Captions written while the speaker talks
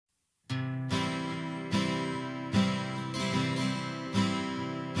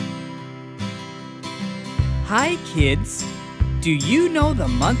Hi, kids. Do you know the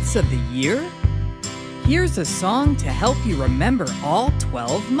months of the year? Here's a song to help you remember all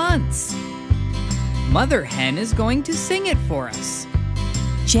 12 months. Mother Hen is going to sing it for us.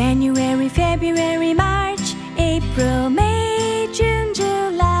 January, February, March, April, May, June,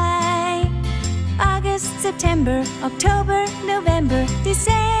 July, August, September, October, November,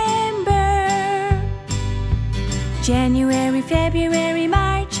 December. January, February,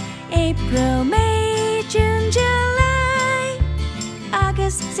 March, April, May, June, July,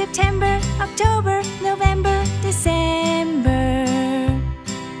 August, September, October, November, December.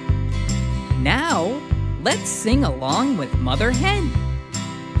 Now, let's sing along with Mother Hen.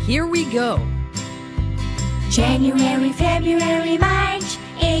 Here we go. January, February, March,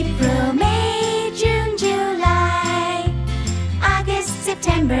 April, May, June, July, August,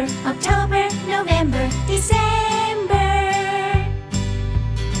 September, October, November, December.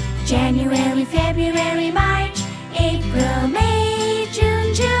 January, February, March, April, May,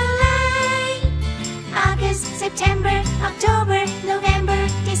 June, July, August, September, October, November,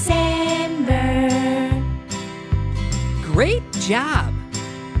 December. Great job!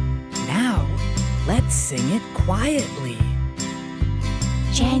 Now, let's sing it quietly.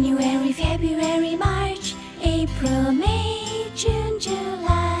 January, February, March, April, May, June,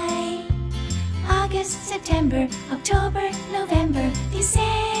 July, August, September, October, November,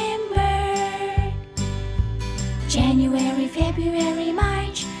 December. January, February,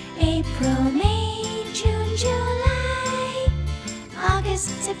 March, April, May, June, July, August,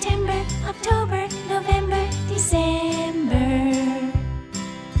 September, October, November, December.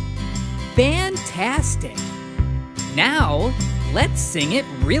 Fantastic! Now, let's sing it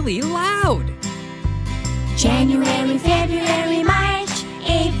really loud. January, February, March,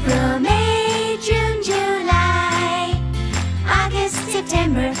 April, May, June, July, August,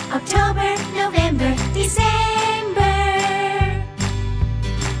 September, October, November, December.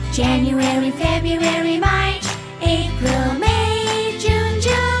 January, February, March, April, May, June,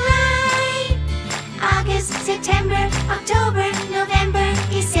 July, August, September, October, November,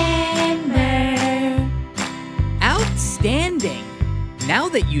 December. Outstanding! Now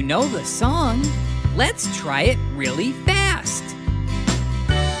that you know the song, let's try it really fast.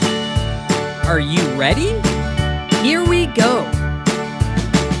 Are you ready? Here we go.